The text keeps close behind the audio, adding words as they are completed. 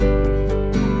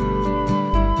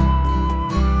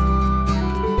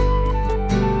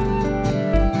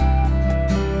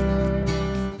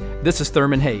This is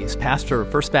Thurman Hayes, pastor of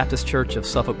First Baptist Church of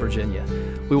Suffolk, Virginia.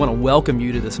 We want to welcome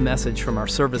you to this message from our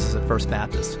services at First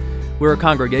Baptist. We're a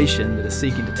congregation that is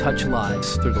seeking to touch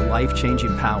lives through the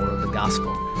life-changing power of the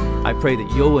gospel. I pray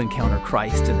that you'll encounter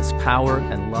Christ in His power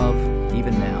and love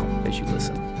even now as you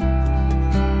listen.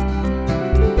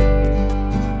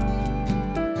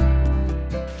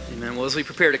 Well, as we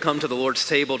prepare to come to the Lord's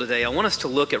table today, I want us to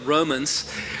look at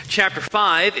Romans chapter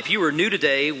 5. If you are new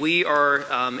today, we are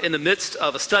in the midst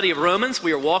of a study of Romans.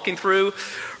 We are walking through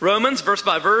Romans verse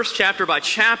by verse, chapter by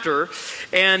chapter.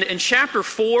 And in chapter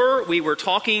 4, we were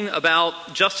talking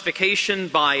about justification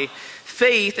by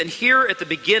faith. And here at the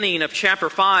beginning of chapter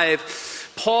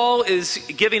 5, Paul is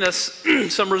giving us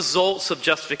some results of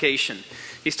justification.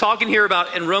 He's talking here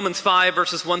about, in Romans 5,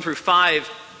 verses 1 through 5,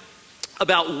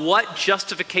 about what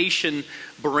justification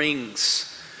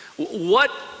brings. What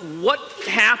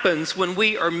happens when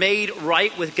we are made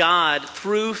right with God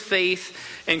through faith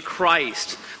in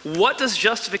Christ? What does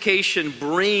justification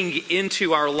bring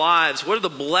into our lives? What are the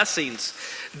blessings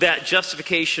that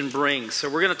justification brings? So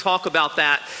we're going to talk about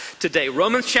that today.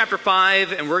 Romans chapter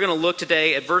 5, and we're going to look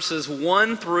today at verses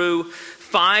 1 through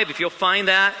 5. If you'll find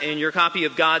that in your copy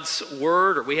of God's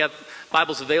Word, or we have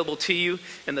Bibles available to you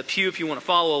in the pew if you want to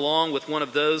follow along with one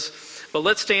of those. But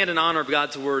let's stand in honor of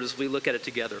God's Word as we look at it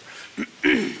together.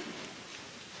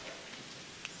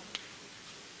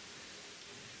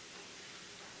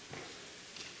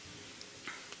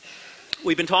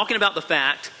 We've been talking about the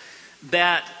fact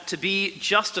that to be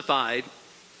justified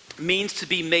means to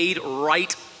be made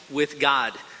right with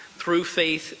God through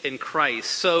faith in Christ.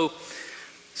 So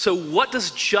what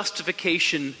does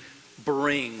justification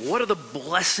bring? What are the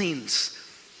blessings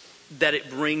that it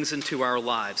brings into our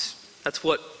lives? That's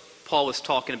what Paul is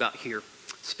talking about here.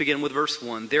 Let's begin with verse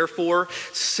 1. Therefore,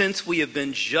 since we have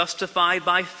been justified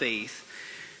by faith,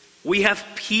 we have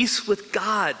peace with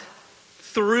God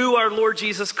through our Lord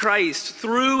Jesus Christ.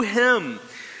 Through Him,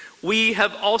 we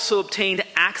have also obtained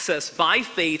access by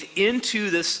faith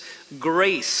into this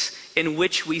grace in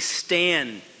which we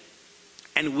stand,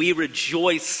 and we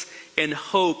rejoice in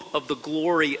hope of the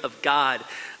glory of God.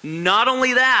 Not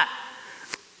only that,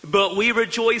 but we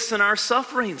rejoice in our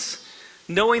sufferings,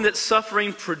 knowing that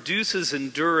suffering produces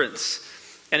endurance,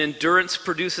 and endurance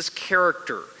produces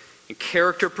character, and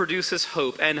character produces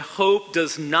hope, and hope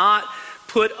does not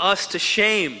put us to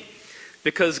shame,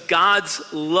 because God's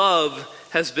love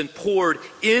has been poured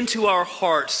into our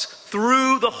hearts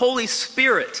through the Holy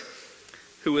Spirit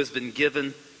who has been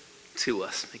given to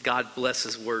us. May God bless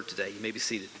His Word today. You may be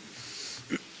seated.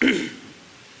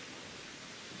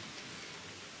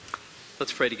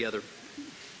 Let's pray together.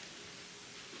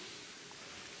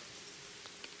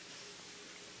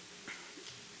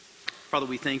 Father,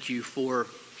 we thank you for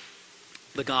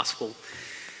the gospel.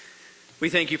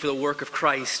 We thank you for the work of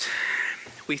Christ.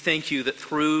 We thank you that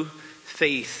through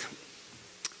faith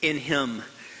in Him,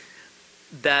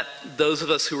 that those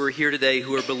of us who are here today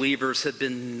who are believers have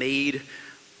been made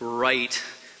right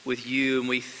with you, and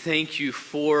we thank you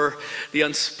for the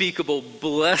unspeakable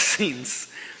blessings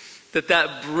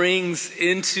that brings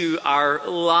into our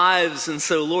lives. And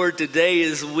so, Lord, today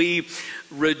as we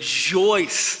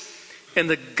rejoice in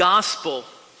the gospel,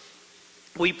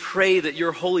 we pray that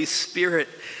your Holy Spirit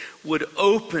would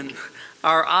open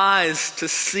our eyes to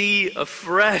see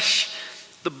afresh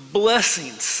the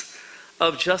blessings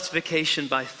of justification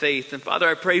by faith. And Father,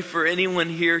 I pray for anyone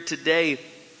here today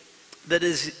that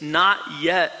has not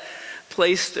yet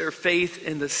placed their faith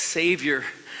in the Savior,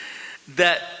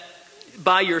 that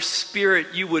by your Spirit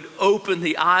you would open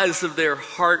the eyes of their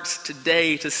hearts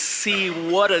today to see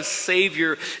what a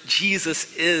Savior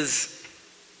Jesus is,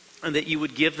 and that you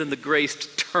would give them the grace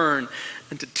to turn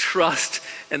and to trust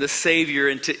in the Savior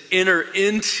and to enter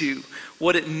into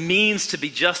what it means to be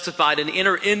justified and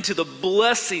enter into the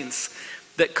blessings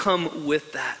that come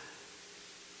with that.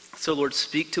 So, Lord,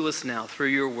 speak to us now through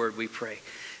your word, we pray.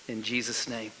 In Jesus'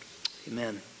 name,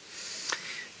 amen.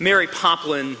 Mary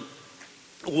Poplin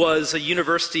was a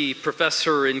university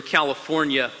professor in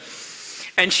California,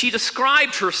 and she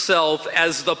described herself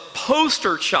as the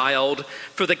poster child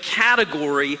for the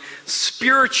category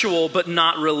spiritual but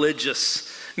not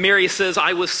religious. Mary says,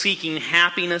 I was seeking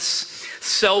happiness,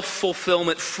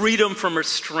 self-fulfillment, freedom from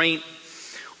restraint,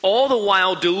 all the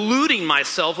while deluding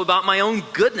myself about my own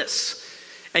goodness.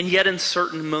 And yet in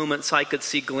certain moments I could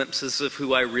see glimpses of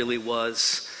who I really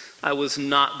was. I was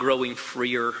not growing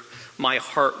freer. My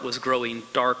heart was growing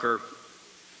darker.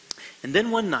 And then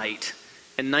one night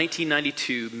in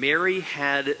 1992, Mary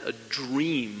had a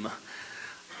dream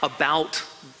about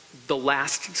the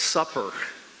Last Supper.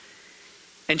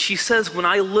 And she says, when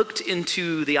I looked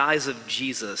into the eyes of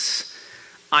Jesus,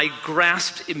 I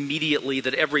grasped immediately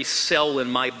that every cell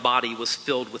in my body was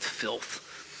filled with filth.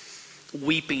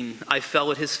 Weeping, I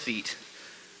fell at his feet.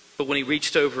 But when he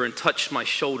reached over and touched my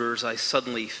shoulders, I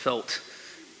suddenly felt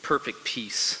perfect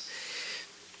peace.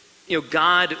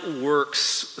 God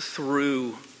works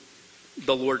through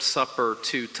the Lord's Supper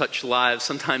to touch lives.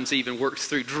 Sometimes he even works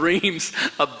through dreams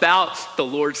about the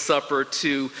Lord's Supper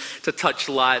to touch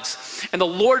lives. And the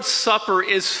Lord's Supper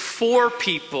is for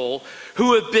people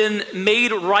who have been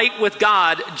made right with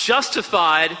God,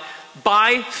 justified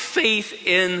by faith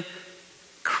in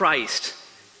Christ.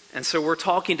 And so we're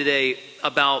talking today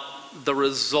about the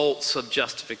results of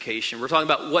justification. We're talking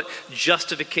about what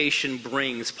justification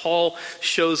brings. Paul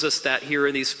shows us that here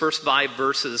in these first 5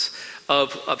 verses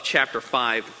of chapter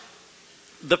 5.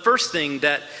 The first thing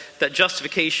that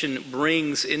justification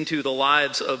brings into the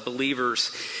lives of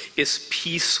believers is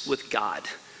peace with God.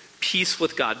 Peace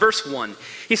with God. Verse 1,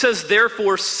 he says,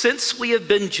 "Therefore, since we have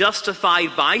been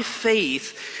justified by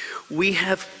faith, we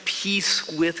have peace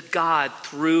with God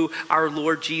through our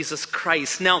Lord Jesus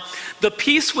Christ." Now, the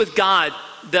peace with God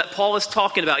that Paul is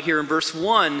talking about here in verse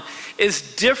 1 is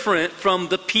different from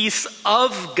the peace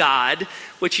of God,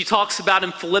 which he talks about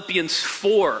in Philippians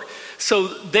 4. So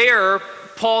there,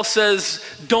 Paul says,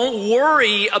 don't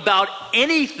worry about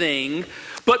anything,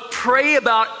 but pray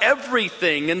about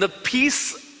everything. And the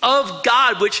peace of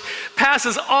God, which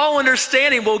passes all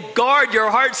understanding, will guard your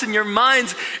hearts and your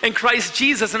minds in Christ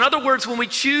Jesus. In other words, when we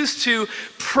choose to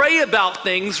pray about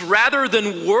things rather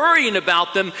than worrying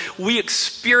about them, we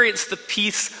experience the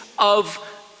peace of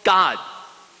God.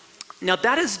 Now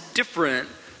that is different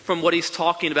from what he's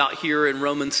talking about here in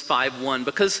Romans 5:1,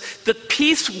 because the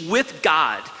peace with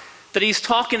God that he's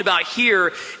talking about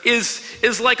here is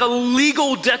like a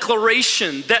legal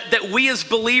declaration that we as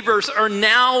believers are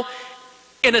now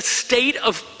in a state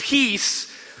of peace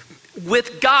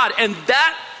with God. And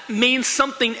that means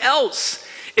something else.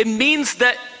 It means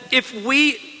that if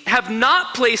we have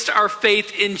not placed our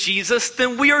faith in Jesus,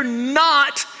 then we are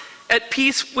not at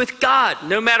peace with God,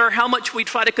 no matter how much we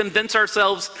try to convince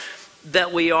ourselves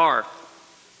that we are.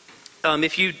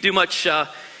 If you do much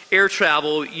air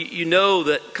travel, you know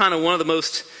that kind of one of the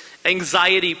most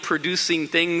anxiety-producing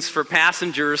things for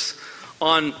passengers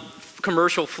on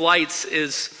commercial flights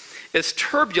is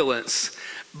turbulence.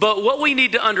 But what we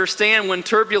need to understand when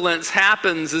turbulence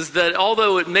happens is that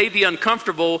although it may be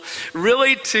uncomfortable,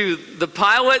 really to the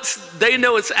pilots, they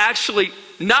know it's actually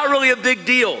not really a big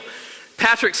deal.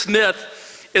 Patrick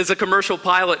Smith is a commercial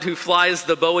pilot who flies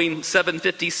the Boeing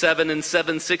 757 and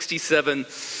 767,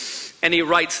 and he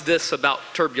writes this about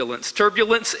turbulence.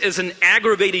 "Turbulence is an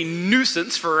aggravating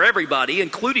nuisance for everybody,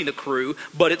 including the crew,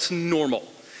 but it's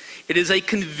normal. It is a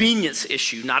convenience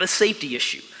issue, not a safety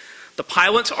issue. The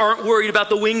pilots aren't worried about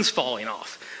the wings falling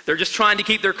off. They're just trying to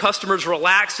keep their customers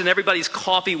relaxed and everybody's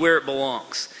coffee where it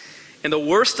belongs. And the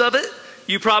worst of it,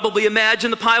 you probably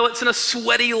imagine the pilots in a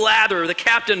sweaty lather, the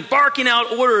captain barking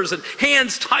out orders and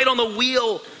hands tight on the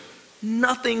wheel.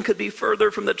 Nothing could be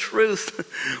further from the truth.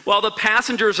 While the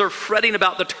passengers are fretting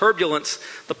about the turbulence,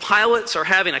 the pilots are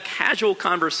having a casual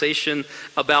conversation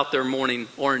about their morning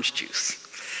orange juice."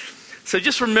 So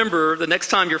just remember, the next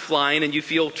time you're flying and you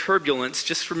feel turbulence,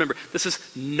 just remember, this is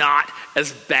not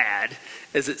as bad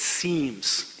as it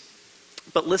seems.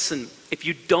 But listen, if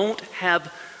you don't have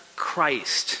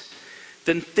Christ,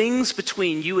 then things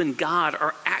between you and God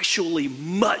are actually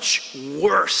much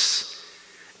worse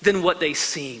than what they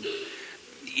seem.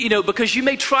 Because you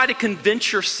may try to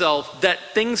convince yourself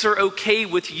that things are okay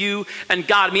with you and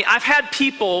God. I mean, I've had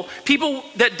people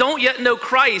that don't yet know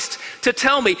Christ to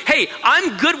tell me, "Hey,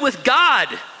 I'm good with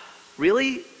God."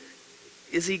 Really?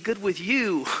 Is he good with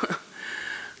you?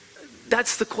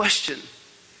 That's the question.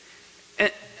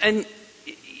 And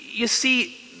you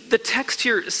see, the text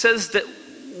here says that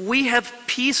we have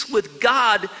peace with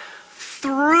God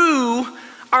through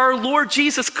our Lord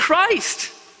Jesus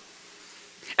Christ.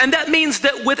 And that means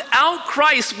that without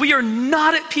Christ, we are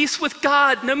not at peace with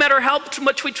God, no matter how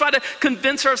much we try to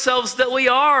convince ourselves that we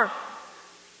are.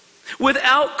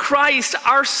 Without Christ,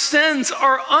 our sins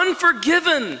are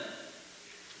unforgiven.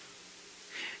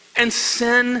 And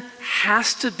sin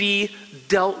has to be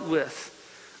dealt with.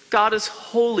 God is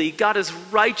holy. God is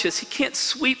righteous. He can't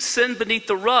sweep sin beneath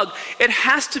the rug. It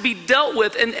has to be dealt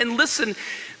with. And listen,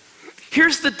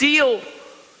 here's the deal.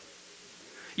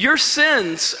 Your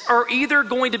sins are either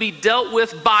going to be dealt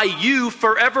with by you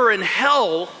forever in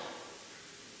hell,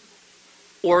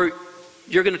 or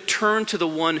you're going to turn to the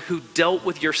one who dealt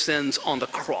with your sins on the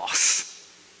cross.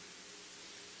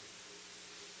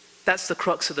 That's the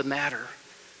crux of the matter.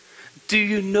 Do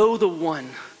you know the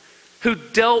one who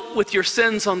dealt with your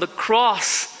sins on the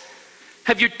cross?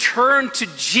 Have you turned to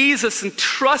Jesus and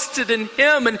trusted in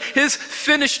him and his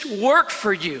finished work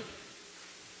for you?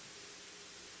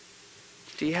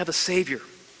 Do you have a Savior?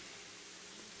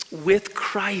 With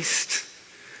Christ,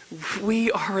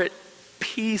 we are at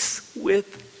peace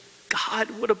with God.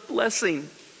 What a blessing.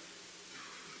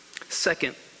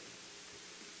 Second,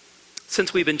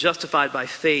 since we've been justified by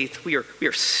faith, we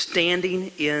are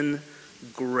standing in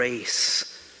grace.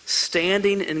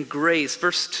 Standing in grace.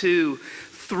 Verse 2,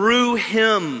 through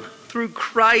him, through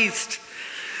Christ,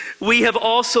 we have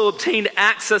also obtained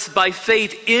access by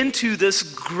faith into this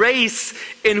grace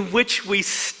in which we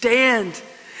stand,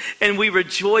 and we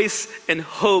rejoice in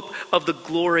hope of the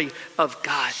glory of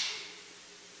God.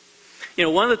 You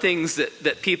know, one of the things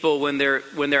that people, when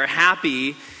they're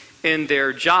happy in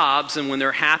their jobs and when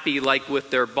they're happy like with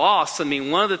their boss, I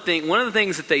mean, one of the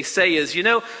things that they say is, you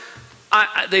know,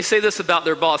 they say this about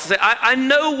their boss. They say, I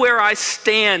know where I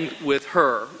stand with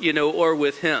her, you know, or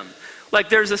with him. Like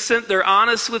there's a sense, they're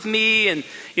honest with me, and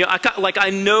you know, I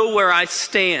know where I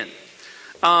stand.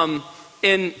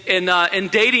 In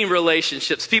dating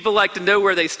relationships, people like to know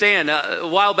where they stand. A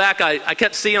while back, I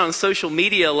kept seeing on social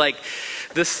media like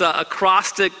this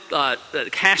acrostic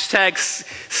hashtag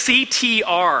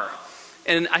CTR.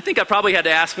 And I think I probably had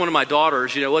to ask one of my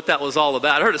daughters, you know, what that was all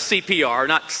about. I heard of CPR,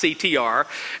 not CTR.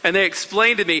 And they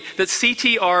explained to me that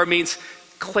CTR means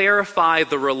clarify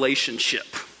the relationship.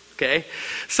 Okay?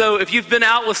 So if you've been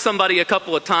out with somebody a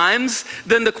couple of times,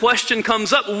 then the question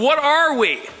comes up, what are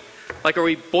we? Like, are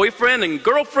we boyfriend and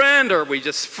girlfriend? Or are we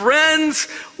just friends?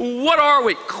 What are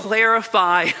we?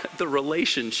 Clarify the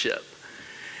relationship.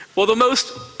 Well, the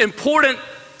most important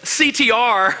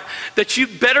CTR that you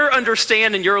better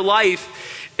understand in your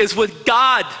life is with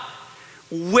God.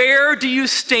 Where do you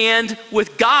stand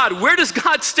with God? Where does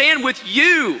God stand with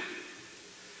you?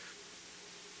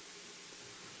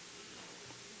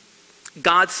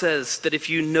 God says that if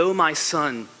you know my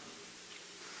Son,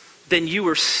 then you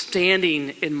are standing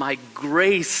in my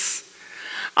grace.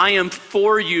 I am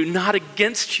for you, not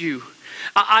against you.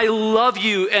 I love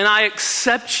you and I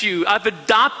accept you. I've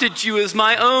adopted you as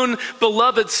my own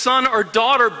beloved son or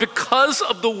daughter because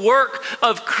of the work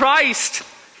of Christ.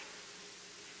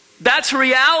 That's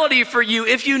reality for you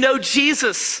if you know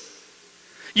Jesus.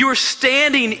 You are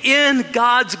standing in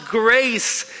God's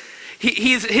grace.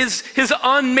 His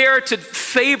unmerited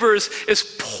favors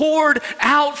is poured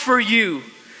out for you.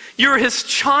 You're his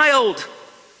child.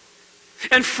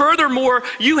 And furthermore,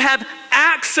 you have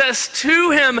access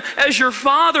to him as your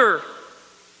father.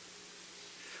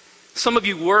 Some of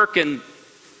you work in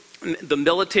the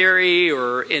military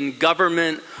or in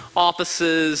government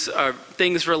offices, or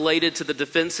things related to the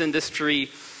defense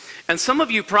industry. And some of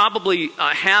you probably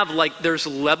have, like, there's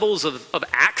levels of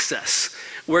access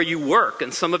where you work.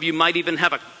 And some of you might even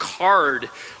have a card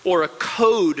or a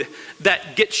code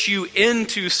that gets you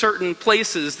into certain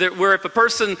places that where if a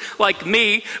person like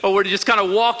me were to just kind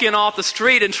of walk in off the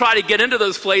street and try to get into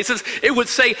those places, it would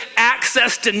say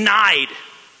access denied.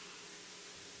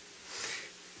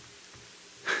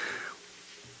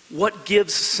 What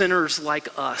gives sinners like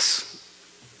us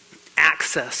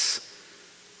access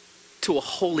to a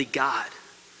holy God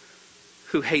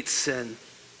who hates sin?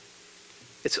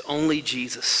 It's only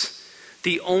Jesus.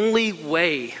 The only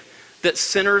way that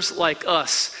sinners like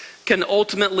us can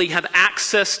ultimately have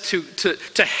access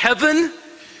to heaven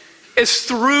is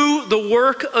through the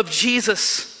work of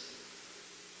Jesus.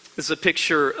 This is a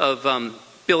picture of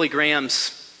Billy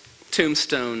Graham's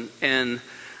tombstone, and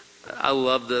I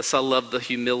love this. I love the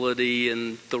humility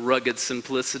and the rugged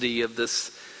simplicity of this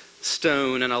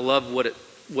stone, and I love what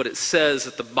it says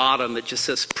at the bottom. It just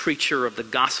says, preacher of the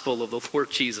gospel of the Lord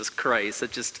Jesus Christ. I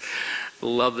just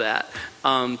love that.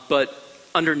 But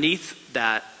underneath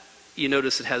that, you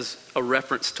notice it has a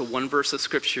reference to one verse of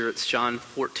Scripture. It's John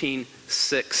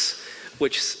 14:6,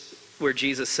 where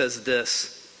Jesus says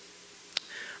this,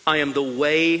 I am the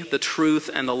way, the truth,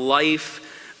 and the life.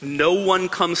 No one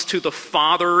comes to the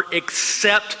Father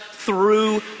except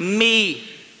through me.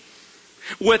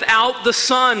 Without the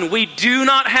Son, we do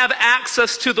not have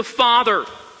access to the Father.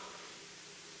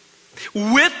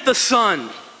 With the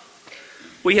Son,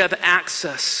 we have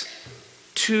access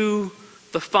to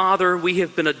the Father. We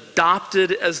have been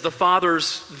adopted as the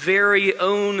Father's very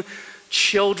own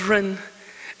children.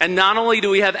 And not only do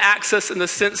we have access in the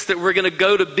sense that we're going to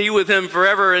go to be with him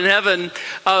forever in heaven,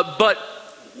 but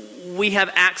we have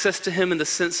access to him in the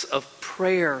sense of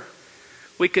prayer.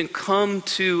 We can come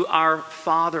to our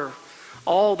Father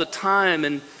all the time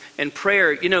in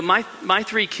prayer. You know, my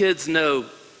three kids know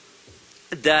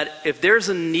that if there's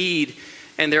a need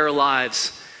in their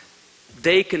lives,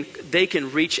 they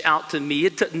can reach out to me.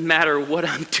 It doesn't matter what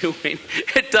I'm doing.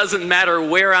 It doesn't matter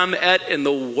where I'm at in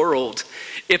the world.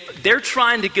 If they're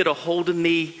trying to get a hold of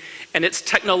me and it's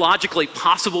technologically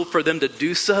possible for them to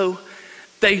do so,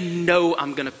 they know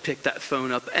I'm going to pick that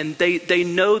phone up, and they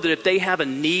know that if they have a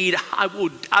need, I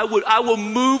will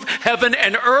move heaven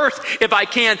and earth if I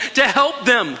can to help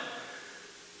them.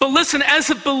 But listen, as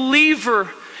a believer,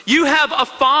 you have a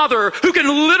Father who can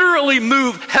literally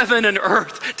move heaven and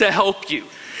earth to help you.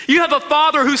 You have a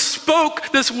Father who spoke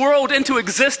this world into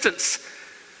existence,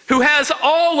 who has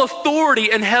all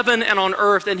authority in heaven and on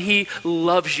earth, and he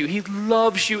loves you. He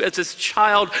loves you as his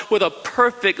child with a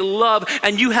perfect love,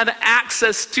 and you have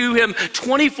access to him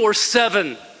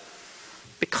 24/7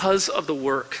 because of the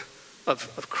work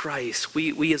of Christ.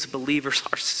 We as believers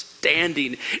are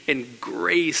standing in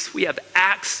grace. We have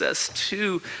access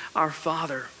to our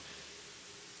Father.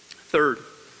 Third,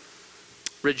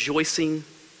 rejoicing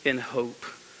in hope.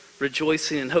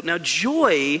 Rejoicing in hope. Now,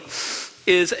 joy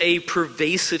is a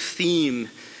pervasive theme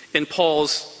in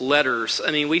Paul's letters.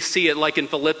 I mean, we see it like in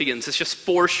Philippians. It's just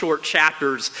 4 short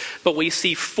chapters, but we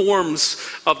see forms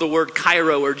of the word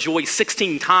kairo or joy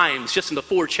 16 times just in the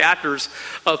 4 chapters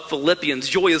of Philippians.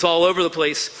 Joy is all over the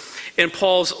place in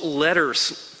Paul's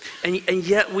letters. And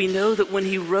yet we know that when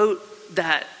he wrote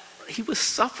that, he was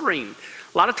suffering.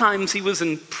 A lot of times he was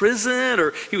in prison,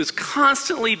 or he was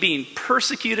constantly being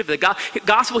persecuted. The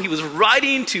gospel he was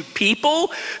writing to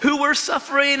people who were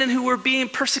suffering and who were being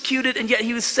persecuted, and yet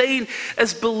he was saying,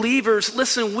 as believers,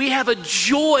 listen, we have a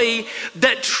joy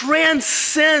that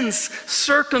transcends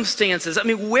circumstances. I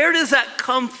mean, where does that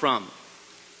come from?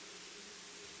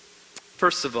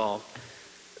 First of all,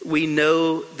 we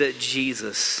know that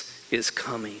Jesus is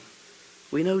coming.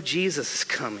 We know Jesus is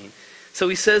coming. So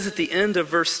he says at the end of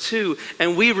verse 2,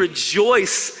 and we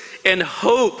rejoice in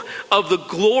hope of the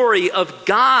glory of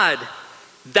God.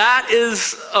 That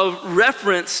is a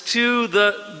reference to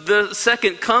the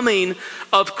second coming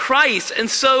of Christ.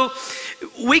 And so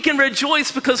we can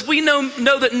rejoice because we know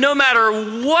that no matter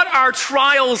what our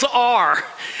trials are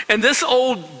in this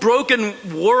old broken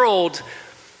world,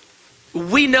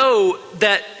 we know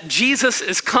that Jesus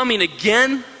is coming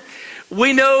again.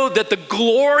 We know that the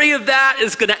glory of that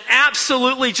is going to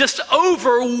absolutely just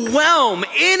overwhelm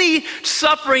any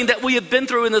suffering that we have been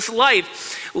through in this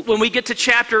life. When we get to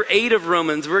chapter 8 of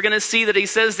Romans, we're going to see that he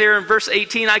says there in verse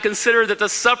 18, I consider that the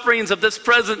sufferings of this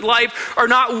present life are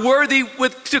not worthy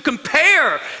to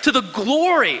compare to the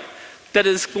glory that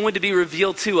is going to be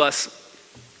revealed to us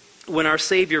when our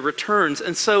Savior returns.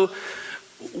 And so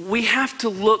we have to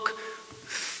look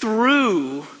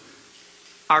through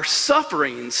our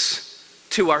sufferings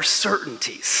to our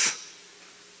certainties.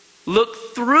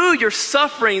 Look through your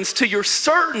sufferings to your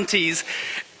certainties.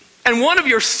 And one of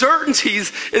your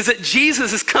certainties is that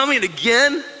Jesus is coming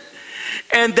again,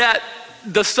 and that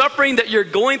the suffering that you're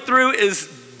going through is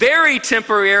very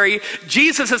temporary.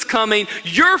 Jesus is coming.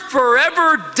 Your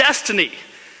forever destiny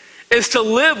is to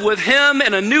live with him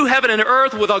in a new heaven and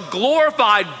earth with a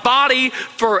glorified body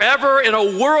forever in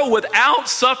a world without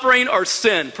suffering or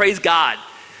sin. Praise God.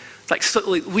 Like,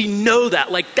 so, we know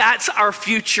that, like, that's our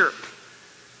future.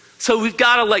 So we've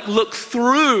got to look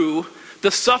through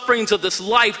the sufferings of this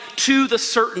life to the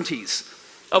certainties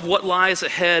of what lies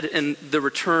ahead in the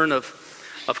return of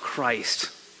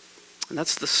Christ. And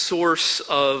that's the source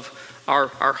of our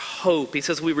hope. He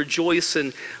says we rejoice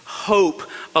in hope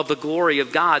of the glory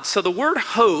of God. So the word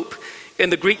hope in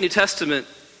the Greek New Testament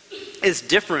is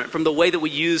different from the way that we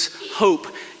use hope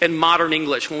in modern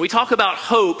English. When we talk about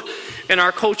hope in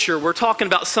our culture, we're talking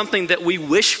about something that we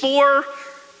wish for.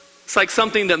 It's like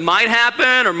something that might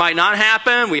happen or might not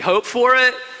happen. We hope for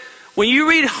it. When you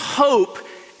read hope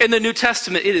in the New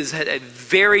Testament, it is a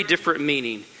very different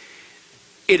meaning.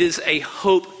 It is a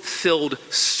hope-filled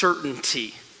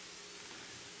certainty.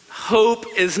 Hope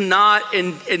is not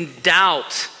in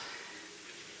doubt.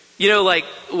 You know, like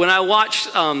when I watch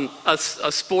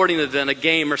a sporting event, a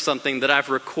game or something that I've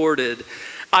recorded,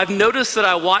 I've noticed that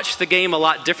I watch the game a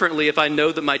lot differently if I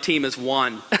know that my team has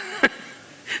won.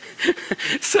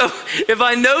 So if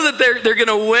I know that they're going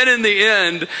to win in the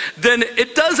end, then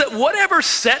it does it. Whatever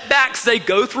setbacks they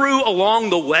go through along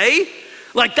the way,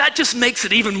 like that just makes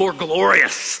it even more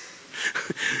glorious.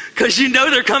 Because you know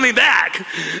they're coming back.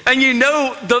 And you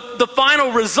know the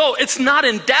final result. It's not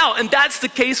in doubt. And that's the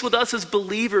case with us as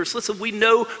believers. Listen, we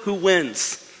know who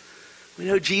wins. We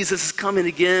know Jesus is coming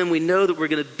again. We know that we're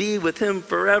going to be with him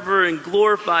forever in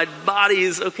glorified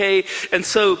bodies, okay? And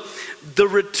so the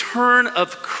return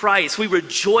of Christ, we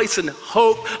rejoice in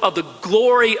hope of the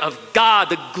glory of God,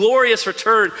 the glorious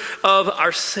return of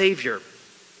our Savior.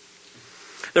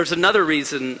 There's another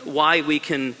reason why we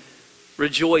can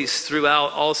rejoice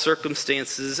throughout all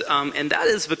circumstances, and that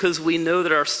is because we know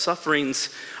that our sufferings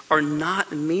are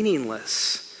not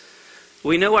meaningless.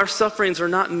 We know our sufferings are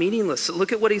not meaningless.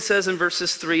 Look at what he says in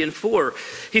verses 3 and 4.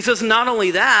 He says, not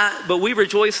only that, but we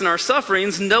rejoice in our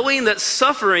sufferings, knowing that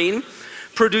suffering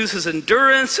produces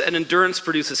endurance, and endurance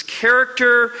produces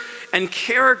character, and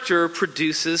character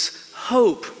produces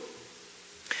hope.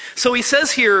 So he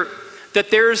says here that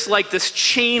there's like this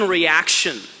chain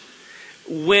reaction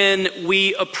when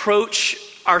we approach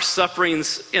our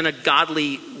sufferings in a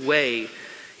godly way.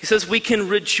 He says we can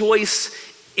rejoice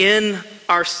in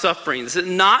our sufferings.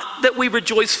 Not that we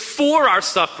rejoice for our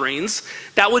sufferings,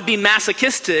 that would be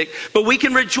masochistic, but we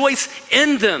can rejoice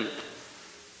in them.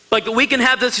 Like we can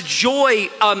have this joy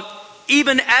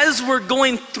even as we're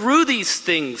going through these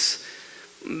things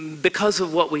because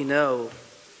of what we know.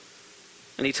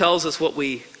 And he tells us what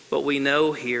we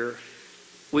know here.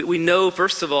 We know,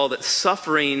 first of all, that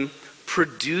suffering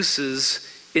produces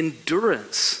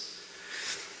endurance.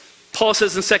 Paul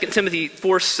says in 2 Timothy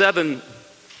 4:7,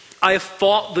 I have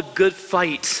fought the good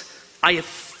fight. I have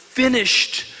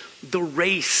finished the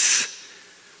race.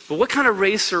 But what kind of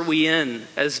race are we in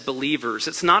as believers?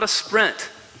 It's not a sprint.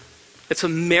 It's a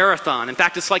marathon. In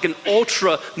fact, it's like an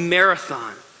ultra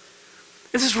marathon.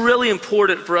 This is really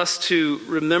important for us to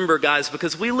remember, guys,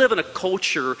 because we live in a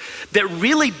culture that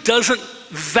really doesn't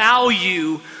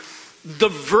value the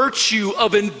virtue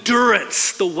of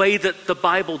endurance the way that the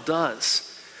Bible does.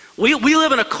 We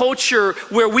live in a culture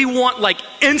where we want like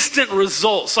instant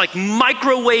results, like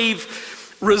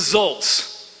microwave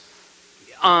results.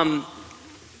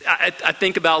 I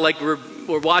think about like we're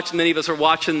watching, many of us are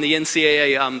watching the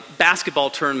NCAA basketball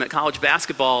tournament, college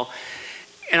basketball.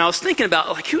 And I was thinking about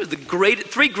like who are the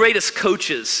three greatest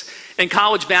coaches in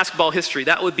college basketball history.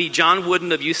 That would be John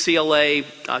Wooden of UCLA,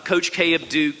 Coach K of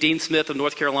Duke, Dean Smith of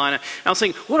North Carolina. And I was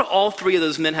thinking, what do all three of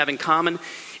those men have in common?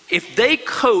 If they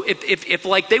if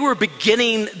like they were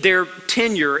beginning their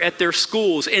tenure at their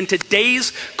schools in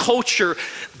today's culture,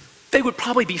 they would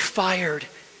probably be fired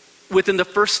within the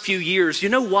first few years. You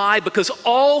know why? Because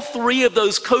all three of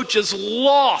those coaches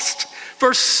lost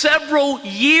for several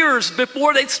years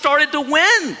before they started to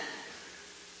win.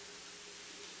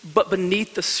 But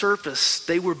beneath the surface,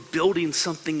 they were building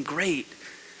something great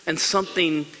and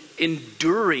something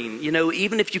enduring. You know,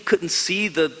 even if you couldn't see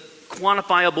the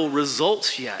quantifiable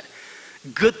results yet,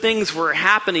 good things were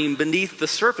happening beneath the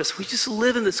surface. We just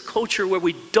live in this culture where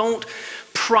we don't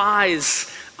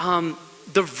prize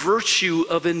the virtue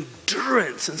of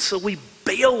endurance, and so we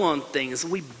bail on things,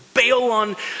 and we bail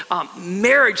on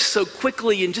marriage so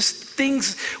quickly, and just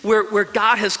things where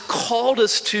God has called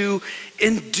us to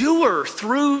endure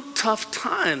through tough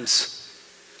times.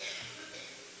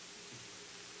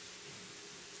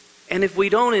 And if we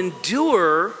don't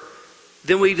endure,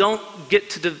 then we don't get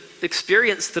to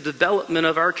experience the development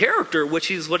of our character,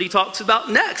 which is what he talks about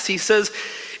next. He says,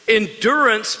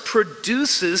 endurance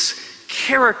produces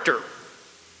character.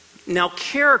 Now,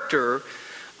 character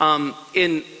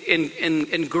in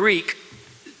Greek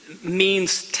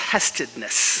means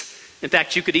testedness. In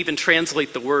fact, you could even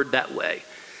translate the word that way.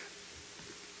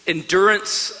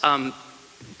 Endurance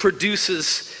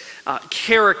produces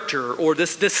character, or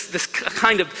this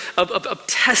kind of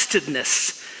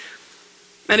testedness.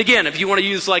 And again, if you want to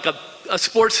use like a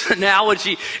sports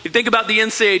analogy, you think about the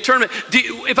NCAA tournament.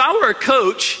 If I were a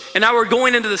coach and I were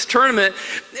going into this tournament,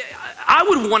 I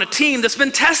would want a team that's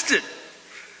been tested.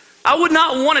 I would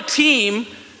not want a team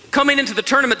coming into the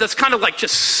tournament that's kind of like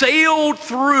just sailed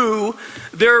through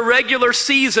their regular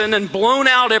season and blown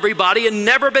out everybody and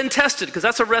never been tested, because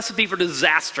that's a recipe for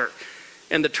disaster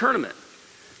in the tournament.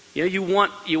 You know,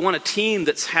 you want a team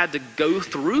that's had to go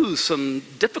through some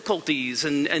difficulties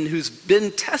and who's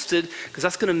been tested, because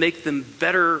that's going to make them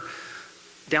better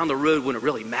down the road when it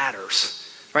really matters,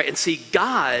 right? And see,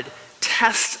 God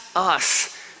tests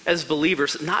us as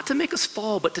believers, not to make us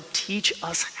fall, but to teach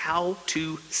us how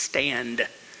to stand,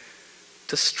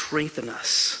 to strengthen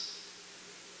us.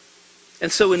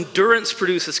 And so endurance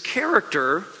produces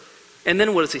character, and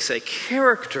then what does he say?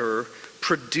 Character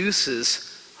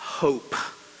produces hope.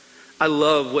 I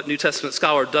love what New Testament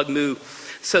scholar Doug Moo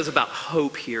says about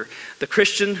hope here. The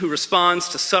Christian who responds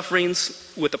to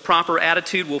sufferings with a proper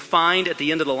attitude will find at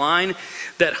the end of the line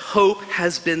that hope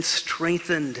has been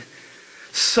strengthened.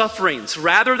 Sufferings,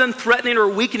 rather than threatening or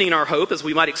weakening our hope, as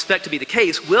we might expect to be the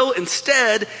case, will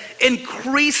instead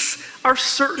increase our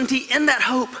certainty in that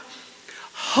hope.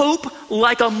 Hope,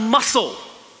 like a muscle,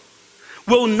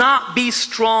 will not be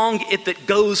strong if it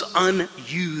goes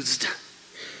unused.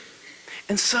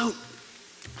 And so,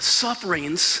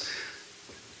 sufferings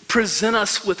present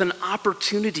us with an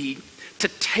opportunity to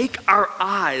take our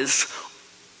eyes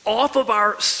off of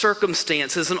our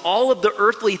circumstances and all of the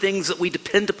earthly things that we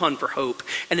depend upon for hope,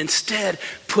 and instead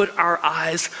put our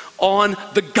eyes on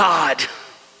the God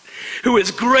who is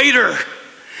greater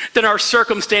than our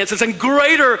circumstances and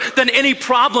greater than any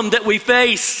problem that we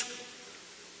face.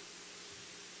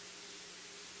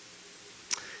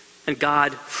 And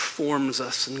God forms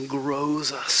us and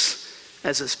grows us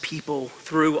as his people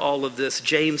through all of this.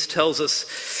 James tells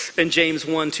us in James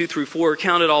 1:2-4,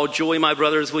 "Count it all joy, my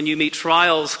brothers, when you meet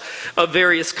trials of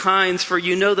various kinds, for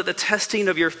you know that the testing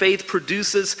of your faith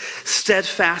produces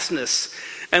steadfastness.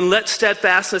 And let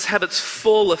steadfastness have its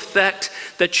full effect,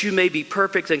 that you may be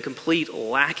perfect and complete,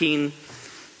 lacking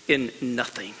in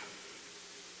nothing."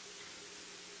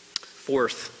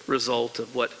 Fourth result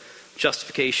of what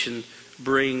justification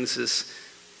brings is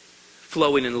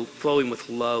flowing with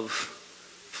love.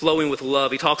 Flowing with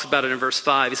love. He talks about it in verse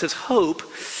 5. He says, "Hope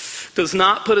does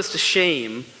not put us to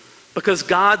shame, because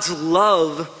God's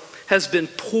love has been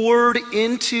poured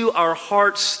into our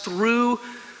hearts through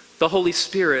the Holy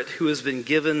Spirit who has been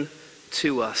given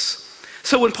to us."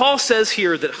 So when Paul says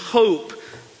here that hope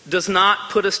does not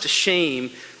put us to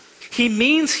shame, he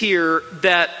means here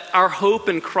that our hope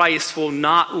in Christ will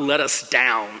not let us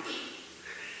down.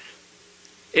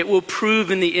 It will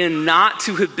prove in the end not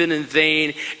to have been in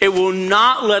vain. It will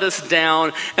not let us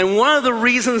down. And one of the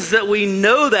reasons that we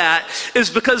know that is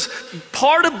because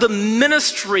part of the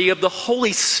ministry of the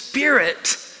Holy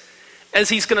Spirit, as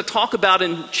he's going to talk about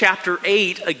in chapter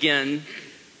 8 again,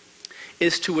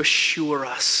 is to assure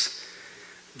us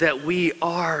that we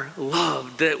are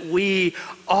loved, that we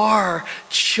are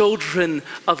children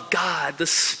of God. The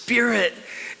Spirit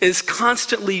is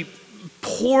constantly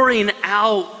pouring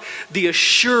out the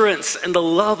assurance and the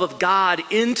love of God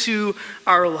into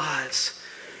our lives.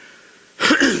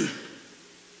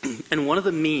 And one of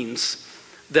the means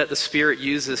that the Spirit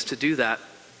uses to do that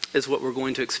is what we're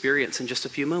going to experience in just a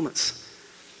few moments: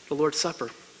 the Lord's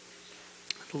Supper.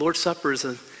 The Lord's Supper is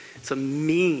a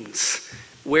means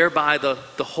whereby the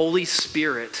Holy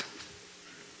Spirit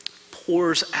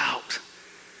pours out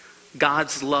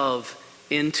God's love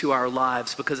into our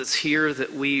lives, because it's here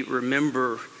that we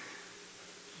remember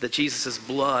that Jesus'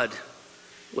 blood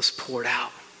was poured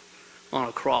out on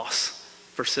a cross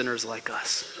for sinners like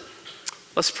us.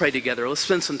 Let's pray together. Let's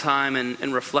spend some time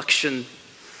in reflection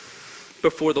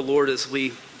before the Lord as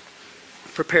we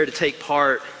prepare to take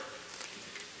part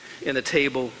in the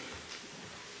table.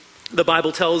 The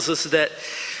Bible tells us that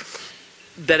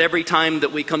every time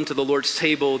that we come to the Lord's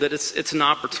table, that it's an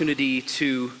opportunity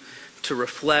to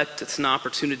reflect. It's an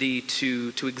opportunity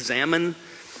to examine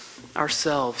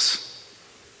ourselves.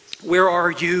 Where are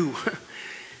you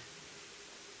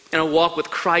in a walk with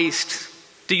Christ?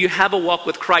 Do you have a walk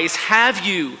with Christ? Have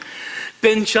you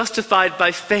been justified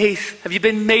by faith? Have you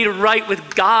been made right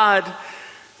with God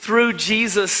through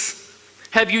Jesus?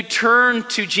 Have you turned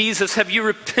to Jesus? Have you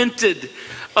repented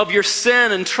of your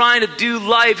sin and trying to do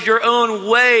life your own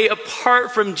way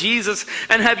apart from Jesus?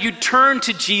 And have you turned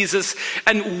to Jesus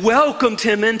and welcomed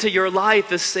him into your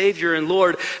life as Savior and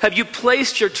Lord? Have you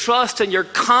placed your trust and your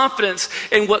confidence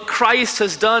in what Christ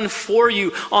has done for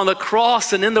you on the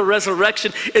cross and in the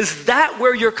resurrection? Is that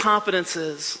where your confidence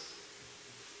is?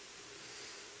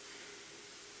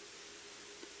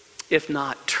 If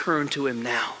not, turn to him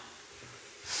now.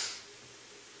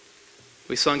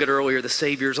 We sung it earlier, the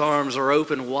Savior's arms are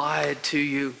open wide to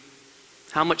you.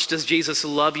 How much does Jesus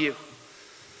love you?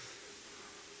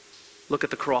 Look at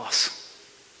the cross.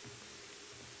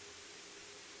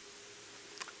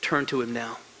 Turn to him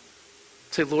now.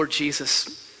 Say, Lord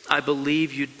Jesus, I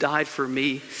believe you died for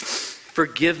me.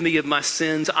 Forgive me of my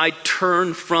sins. I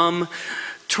turn from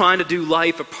trying to do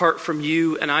life apart from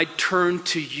you, and I turn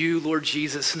to you, Lord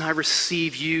Jesus, and I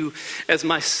receive you as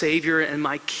my Savior and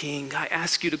my King. I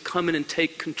ask you to come in and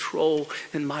take control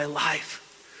in my life.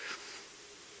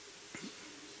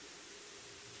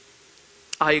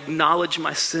 I acknowledge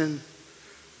my sin.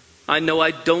 I know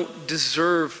I don't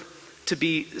deserve to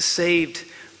be saved,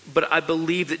 but I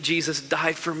believe that Jesus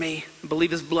died for me. I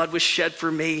believe his blood was shed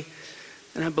for me.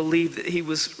 And I believe that he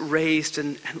was raised,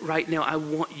 and right now I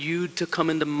want you to come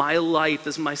into my life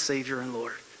as my Savior and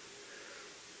Lord.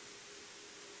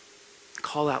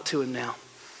 Call out to him now.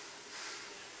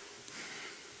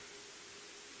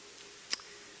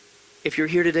 If you're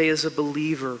here today as a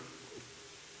believer,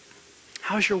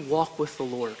 how's your walk with the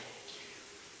Lord?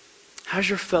 How's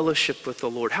your fellowship with the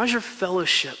Lord? How's your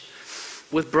fellowship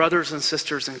with brothers and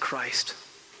sisters in Christ?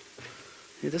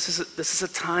 This is a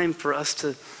time for us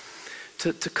to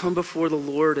come before the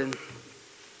Lord and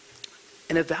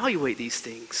evaluate these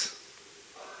things.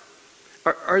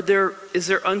 Is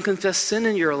there unconfessed sin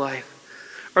in your life?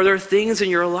 Are there things in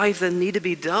your life that need to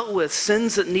be dealt with,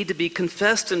 sins that need to be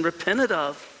confessed and repented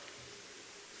of?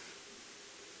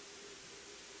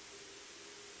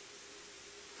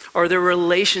 Are there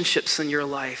relationships in your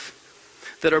life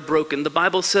that are broken? The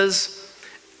Bible says,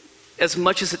 as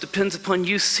much as it depends upon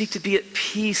you, seek to be at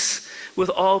peace with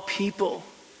all people.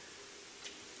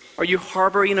 Are you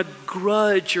harboring a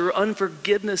grudge or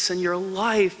unforgiveness in your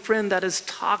life? Friend, that is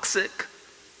toxic.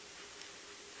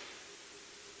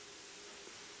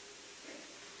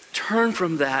 Turn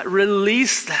from that.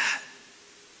 Release that.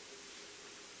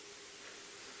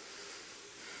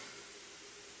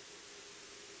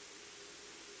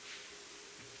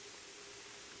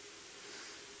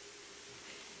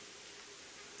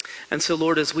 And so,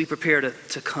 Lord, as we prepare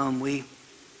to come, we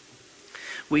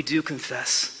do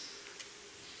confess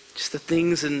just the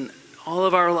things in all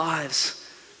of our lives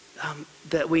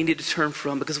that we need to turn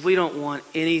from, because we don't want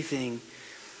anything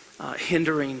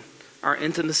hindering our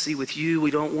intimacy with you. We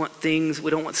don't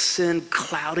want sin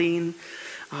clouding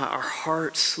our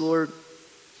hearts, Lord.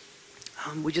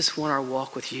 We just want our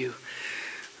walk with you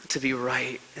to be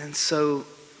right. And so,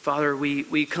 Father,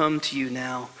 we come to you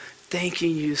now,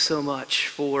 thanking you so much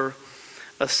for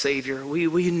a Savior.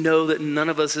 We know that none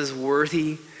of us is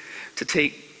worthy to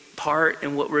take part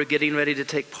in what we're getting ready to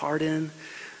take part in.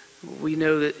 We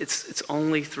know that it's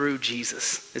only through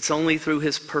Jesus. It's only through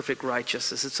his perfect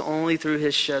righteousness. It's only through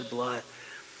his shed blood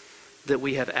that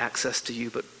we have access to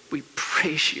you. But we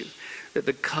praise you that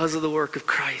because of the work of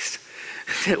Christ,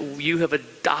 that you have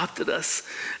adopted us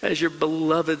as your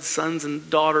beloved sons and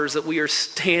daughters, that we are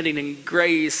standing in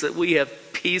grace, that we have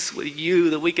peace with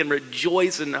you, that we can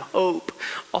rejoice in hope,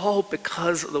 all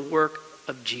because of the work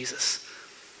of Jesus.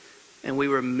 And we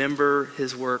remember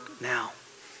his work now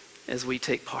as we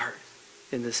take part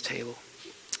in this table.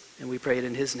 And we pray it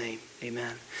in his name.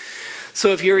 Amen.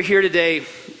 So if you're here today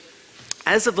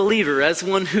as a believer, as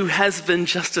one who has been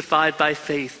justified by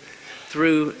faith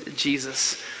through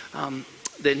Jesus,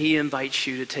 then he invites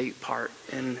you to take part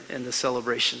in the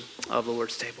celebration of the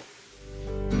Lord's table.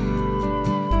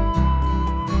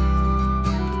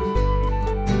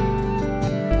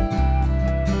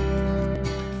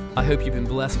 I hope you've been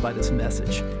blessed by this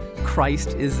message.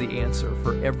 Christ is the answer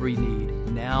for every need,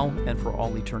 now and for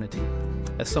all eternity.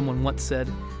 As someone once said,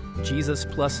 Jesus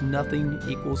plus nothing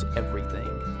equals everything,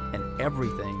 and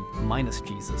everything minus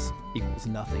Jesus equals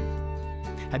nothing.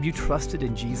 Have you trusted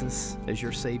in Jesus as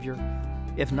your Savior?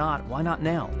 If not, why not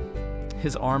now?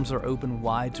 His arms are open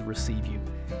wide to receive you.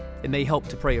 It may help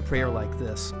to pray a prayer like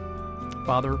this.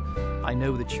 Father, I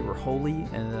know that you are holy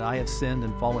and that I have sinned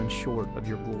and fallen short of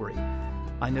your glory.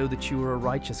 I know that you are a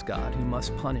righteous God who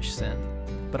must punish sin,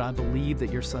 but I believe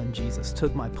that your Son Jesus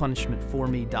took my punishment for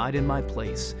me, died in my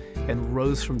place, and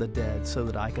rose from the dead so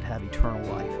that I could have eternal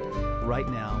life. Right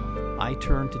now, I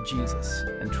turn to Jesus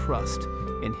and trust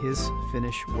in his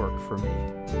finished work for me.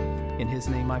 In his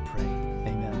name I pray,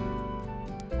 amen.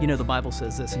 You know, the Bible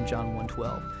says this in John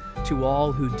 1:12, to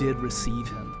all who did receive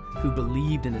him, who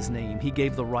believed in his name, he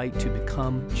gave the right to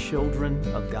become children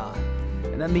of God.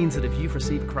 And that means that if you've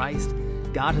received Christ,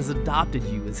 God has adopted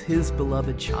you as his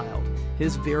beloved child,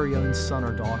 his very own son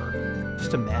or daughter.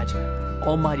 Just imagine it.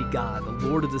 Almighty God, the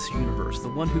Lord of this universe, the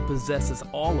one who possesses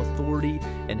all authority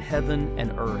in heaven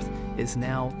and earth, is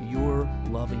now your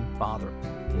loving Father,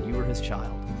 and you are his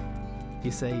child.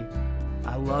 You say,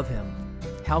 I love him.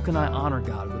 How can I honor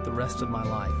God with the rest of my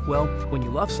life? Well, when you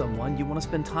love someone, you want to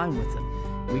spend time with them.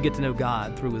 We get to know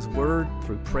God through his word,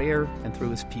 through prayer, and through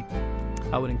his people.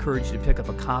 I would encourage you to pick up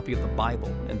a copy of the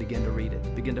Bible and begin to read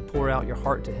it. Begin to pour out your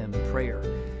heart to him in prayer.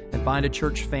 And find a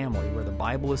church family where the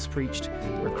Bible is preached,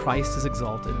 where Christ is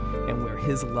exalted, and where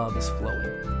his love is flowing.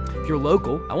 If you're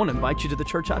local, I want to invite you to the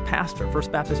church I pastor,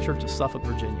 First Baptist Church of Suffolk,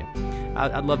 Virginia.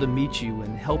 I'd love to meet you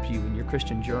and help you in your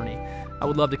Christian journey. I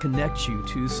would love to connect you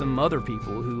to some other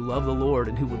people who love the Lord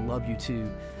and who would love you too.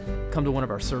 Come to one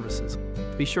of our services.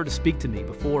 Be sure to speak to me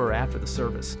before or after the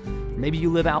service. Maybe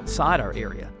you live outside our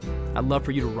area. I'd love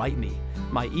for you to write me.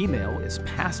 My email is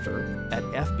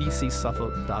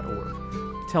pastor@fbcsuffolk.org.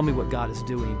 Tell me what God is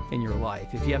doing in your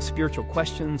life. If you have spiritual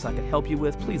questions I can help you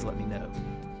with, please let me know.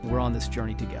 We're on this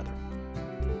journey together.